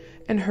summer,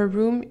 and her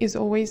room is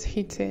always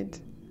heated.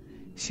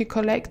 She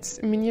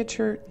collects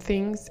miniature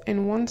things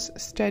and once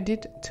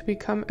studied to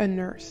become a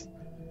nurse.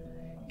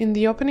 In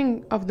the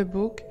opening of the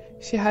book,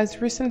 she has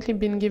recently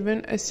been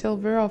given a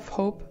silver of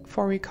hope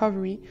for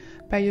recovery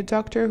by a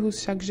doctor who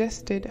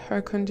suggested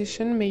her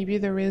condition may be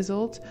the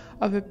result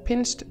of a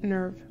pinched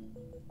nerve.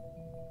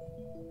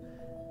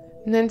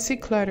 Nancy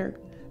Clutter,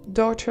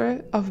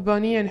 daughter of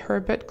Bonnie and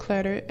Herbert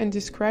Clutter and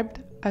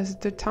described as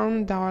the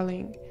town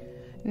darling.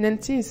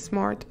 Nancy is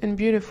smart and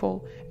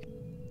beautiful,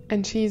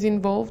 and she is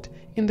involved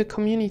in the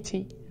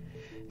community.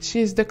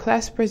 She is the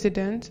class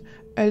president,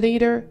 a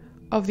leader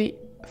of the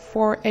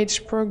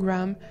 4-H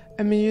program,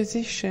 a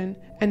musician,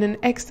 and an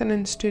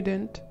excellent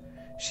student.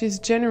 She is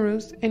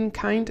generous and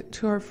kind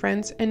to her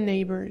friends and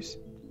neighbors.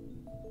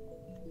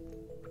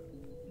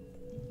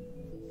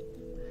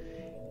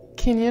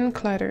 Kenyon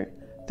Clutter,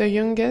 the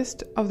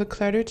youngest of the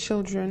Clutter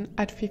children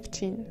at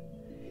 15.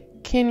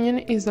 Kenyon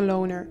is a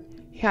loner.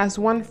 He has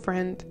one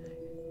friend,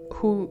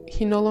 who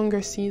he no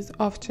longer sees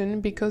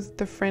often because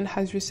the friend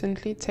has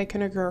recently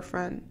taken a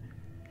girlfriend.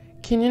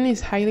 Kenyon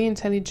is highly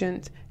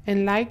intelligent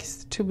and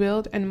likes to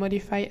build and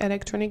modify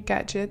electronic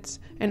gadgets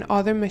and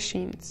other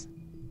machines.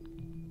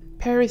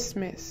 Perry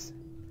Smith,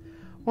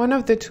 one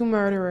of the 2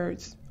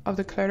 murderers of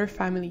the Clutter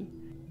family.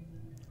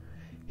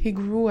 He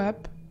grew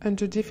up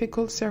under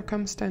difficult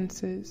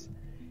circumstances.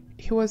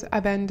 He was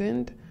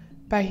abandoned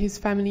by his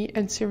family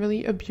and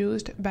severely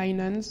abused by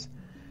nuns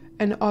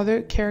and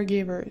other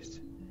caregivers.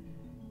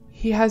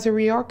 He has a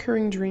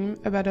recurring dream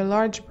about a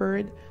large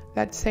bird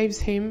that saves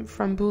him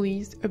from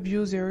bullies,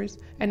 abusers,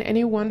 and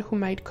anyone who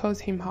might cause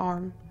him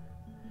harm.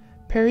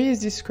 Perry is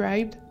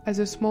described as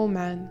a small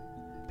man,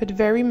 but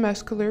very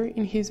muscular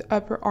in his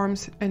upper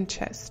arms and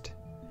chest.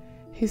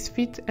 His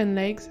feet and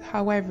legs,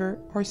 however,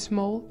 are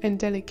small and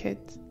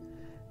delicate.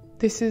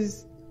 This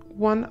is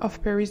one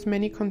of Perry's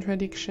many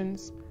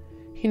contradictions.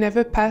 He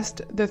never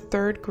passed the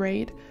 3rd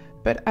grade,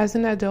 but as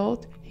an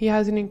adult, he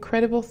has an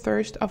incredible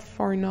thirst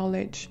for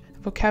knowledge,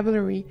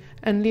 vocabulary,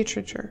 and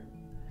literature.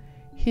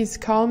 He is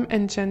calm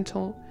and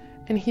gentle,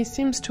 and he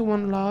seems to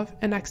want love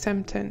and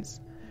acceptance,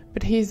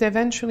 but he is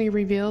eventually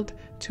revealed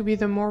to be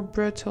the more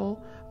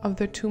brutal of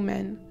the 2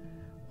 men.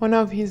 One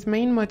of his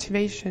main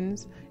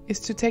motivations is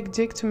to take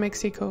Dick to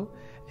Mexico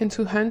and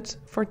to hunt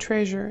for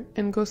treasure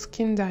and go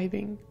skin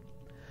diving.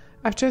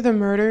 After the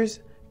murders,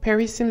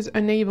 Perry seems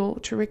unable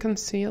to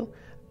reconcile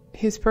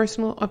his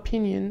personal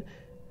opinion.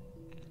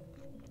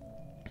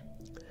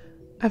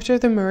 Of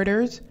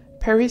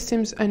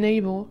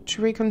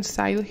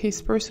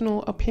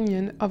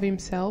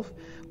himself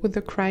with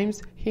the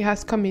crimes he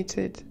has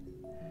committed.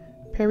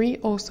 Perry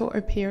also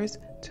appears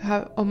to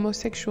have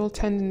homosexual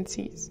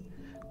tendencies,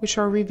 which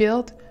are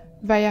revealed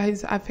via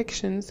his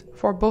affections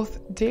for both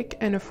Dick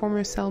and a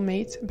former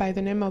cellmate by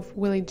the name of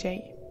Willie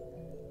J.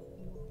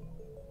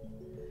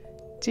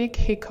 Dick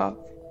Hickok,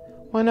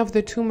 one of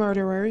the 2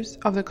 murderers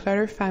of the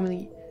Clutter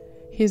family.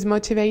 He is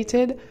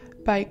motivated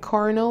by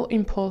carnal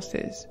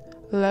impulses,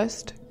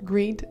 lust,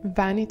 greed,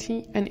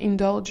 vanity, and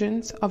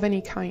indulgence of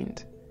any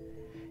kind.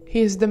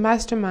 He is the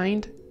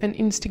mastermind and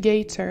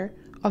instigator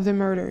of the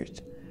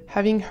murders,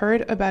 having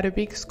heard about a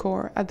big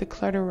score at the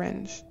Clutter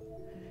Ranch.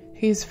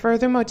 He is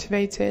further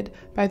motivated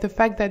by the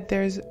fact that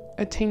there's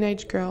a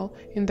teenage girl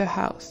in the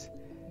house.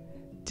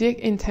 Dick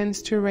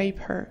intends to rape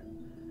her.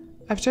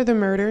 After the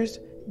murders,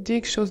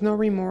 Dick shows no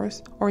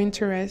remorse or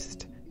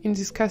interest in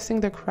discussing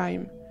the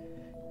crime.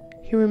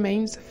 He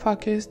remains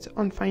focused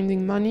on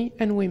finding money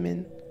and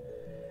women,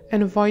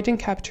 and avoiding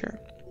capture.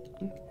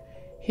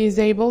 He is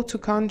able to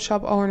con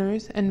shop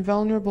owners and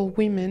vulnerable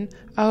women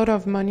out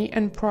of money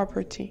and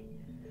property.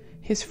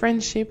 His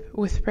friendship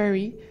with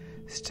Perry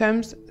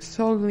stems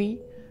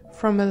solely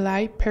from a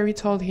lie Perry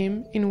told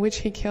him in which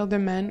he killed a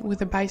man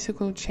with a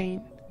bicycle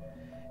chain.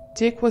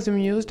 Dick was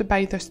amused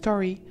by the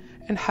story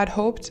and had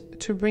hoped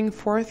to bring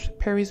forth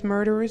Perry's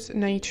murderous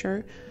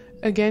nature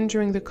again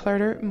during the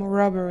Clutter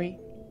robbery.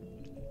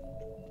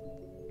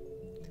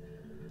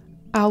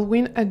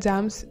 Alwyn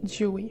Adams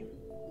Dewey.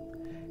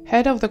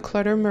 Head of the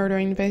Clutter murder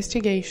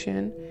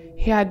investigation,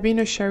 he had been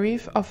a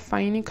sheriff of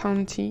Finney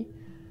County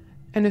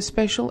and a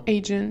special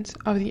agent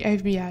of the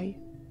FBI.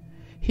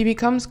 He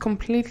becomes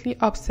completely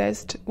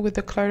obsessed with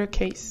the Clutter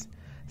case,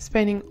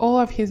 spending all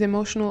of his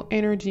emotional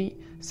energy,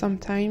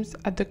 sometimes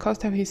at the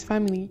cost of his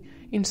family,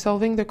 in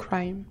solving the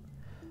crime.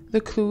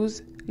 The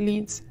clues,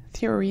 leads,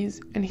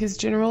 theories, and his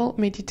general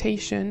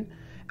meditation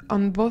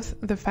on both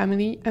the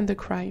family and the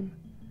crime.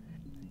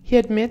 He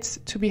admits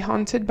to be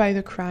haunted by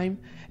the crime,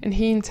 and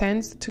he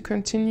intends to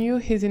continue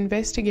his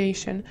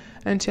investigation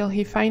until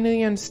he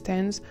finally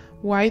understands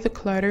why the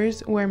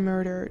Clutters were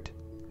murdered.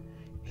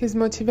 His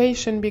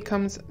motivation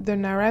becomes the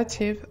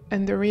narrative,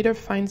 and the reader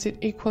finds it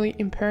equally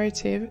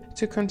imperative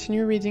to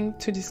continue reading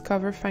to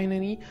discover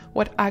finally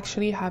what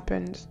actually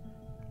happened.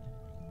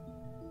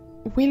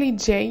 Willie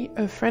J.,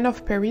 a friend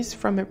of Perry's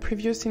from a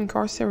previous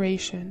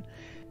incarceration.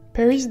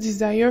 Perry's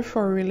desire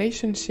for a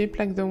relationship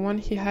like the one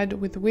he had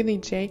with Willie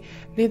J.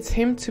 leads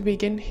him to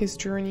begin his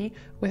journey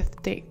with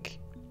Dick.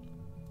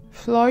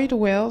 Floyd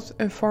Wells,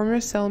 a former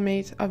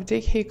cellmate of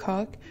Dick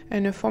Hickok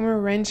and a former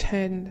ranch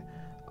hand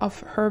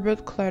of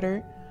Herbert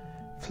Clutter,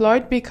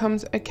 Floyd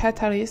becomes a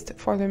catalyst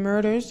for the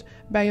murders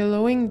by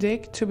allowing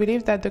Dick to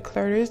believe that the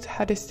Clutters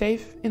had a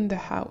safe in the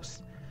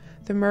house.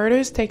 The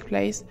murders take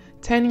place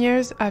 10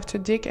 years after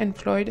Dick and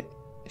Floyd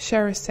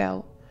share a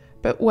cell,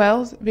 but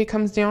Wells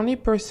becomes the only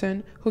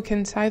person who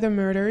can tie the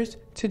murders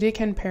to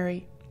Dick and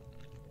Perry.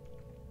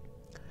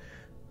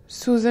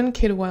 Susan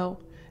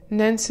Kidwell,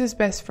 Nancy's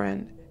best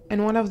friend,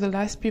 and one of the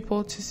last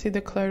people to see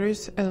the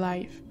Clutters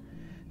alive.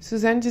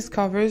 Susan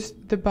discovers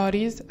the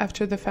bodies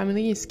after the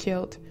family is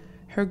killed.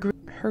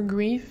 Her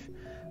grief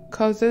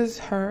causes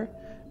her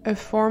a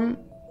form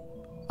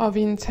of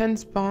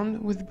intense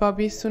bond with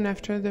Bobby soon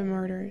after the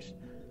murders.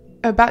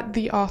 About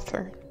the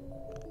author.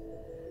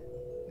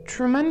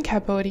 Truman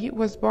Capote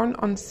was born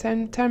on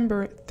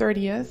September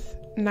 30th,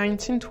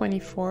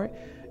 1924,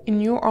 in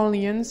New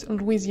Orleans,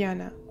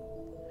 Louisiana.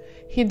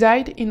 He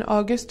died in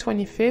August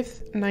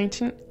 25th,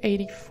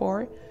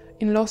 1984,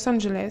 in Los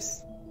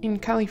Angeles, in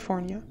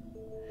California.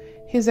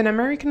 He's an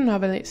American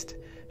novelist,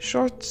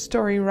 short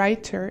story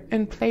writer,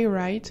 and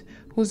playwright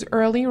whose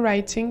early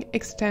writing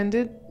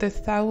extended the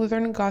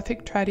Southern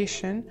Gothic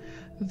tradition,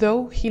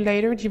 though he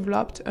later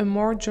developed a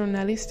more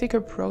journalistic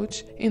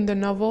approach in the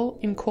novel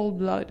In Cold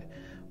Blood,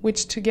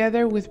 which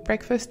together with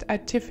Breakfast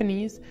at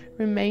Tiffany's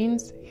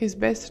remains his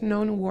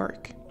best-known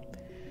work.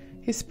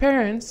 His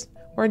parents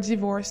were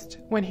divorced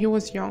when he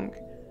was young,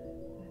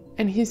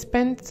 and he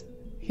spent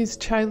his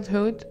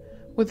childhood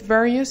with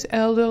various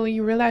elderly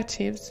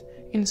relatives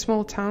in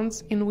small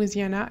towns in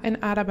Louisiana and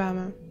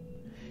Alabama.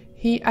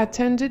 He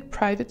attended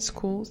private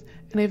schools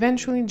and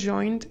eventually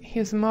joined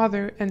his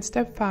mother and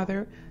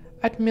stepfather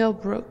at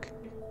Millbrook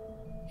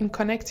in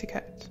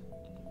Connecticut,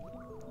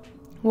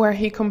 where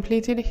he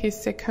completed his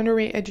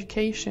secondary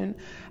education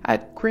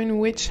at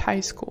Greenwich High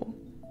School.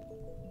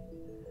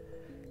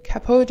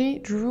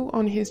 Capote drew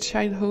on his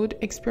childhood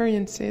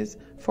experiences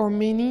for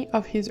many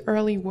of his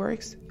early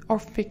works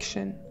of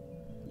fiction.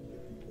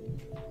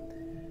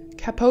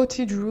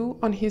 Capote drew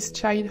on his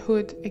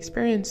childhood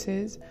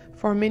experiences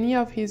for many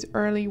of his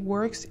early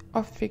works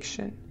of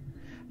fiction.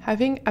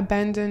 Having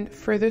abandoned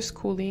further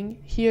schooling,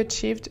 he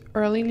achieved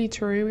early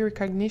literary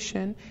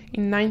recognition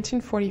in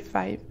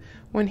 1945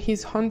 when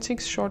his haunting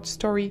short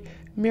story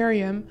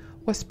Miriam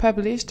was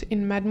published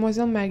in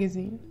Mademoiselle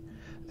magazine.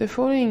 The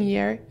following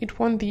year, it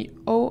won the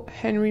O.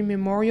 Henry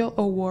Memorial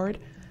Award,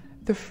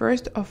 the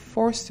first of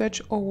 4 such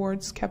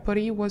awards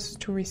Capote was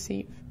to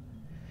receive.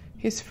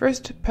 His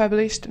first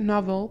published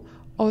novel,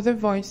 Other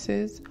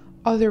Voices,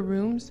 Other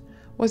Rooms,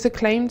 was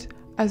acclaimed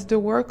as the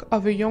work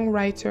of a young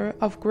writer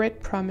of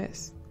great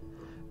promise.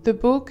 The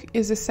book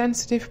is a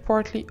sensitive,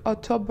 partly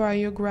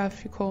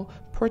autobiographical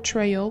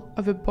portrayal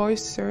of a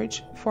boy's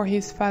search for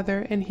his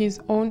father and his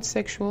own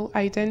sexual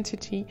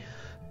identity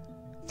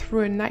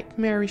through a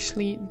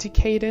nightmarishly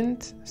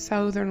decadent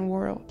southern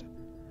world.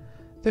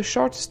 The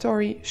short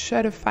story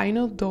Shut a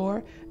Final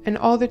Door and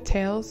other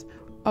tales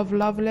of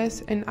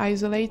loveless and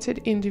isolated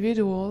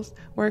individuals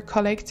were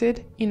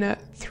collected in a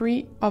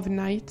Tree of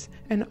Night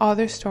and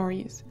Other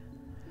Stories.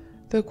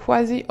 The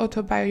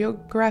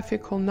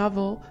quasi-autobiographical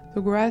novel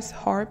The Grass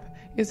Harp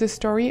is the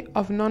story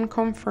of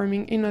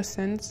non-conforming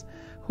innocents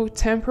who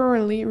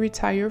temporarily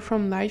retire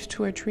from life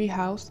to a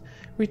treehouse,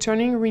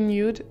 returning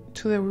renewed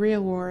to the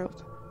real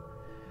world.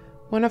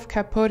 One of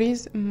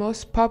Capote's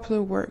most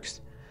popular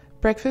works,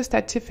 Breakfast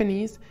at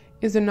Tiffany's,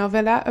 is a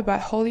novella about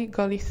Holly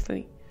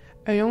Golightly,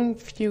 a young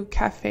few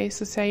cafe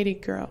society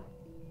girl.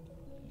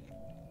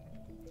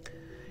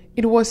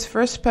 It was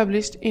first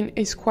published in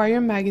Esquire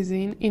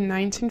magazine in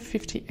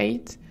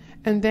 1958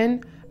 and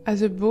then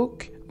as a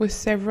book with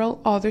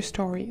several other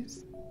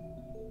stories.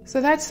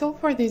 So that's all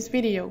for this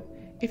video.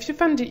 If you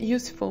found it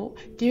useful,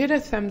 give it a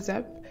thumbs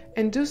up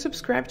and do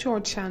subscribe to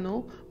our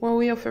channel where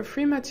we offer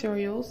free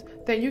materials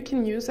that you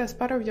can use as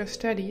part of your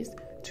studies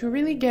to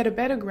really get a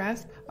better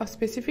grasp of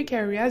specific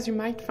areas you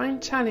might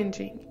find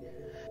challenging.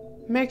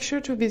 Make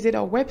sure to visit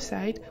our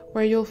website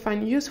where you'll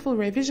find useful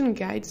revision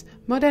guides,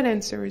 model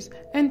answers,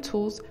 and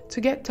tools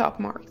to get top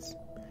marks.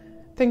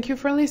 Thank you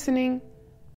for listening.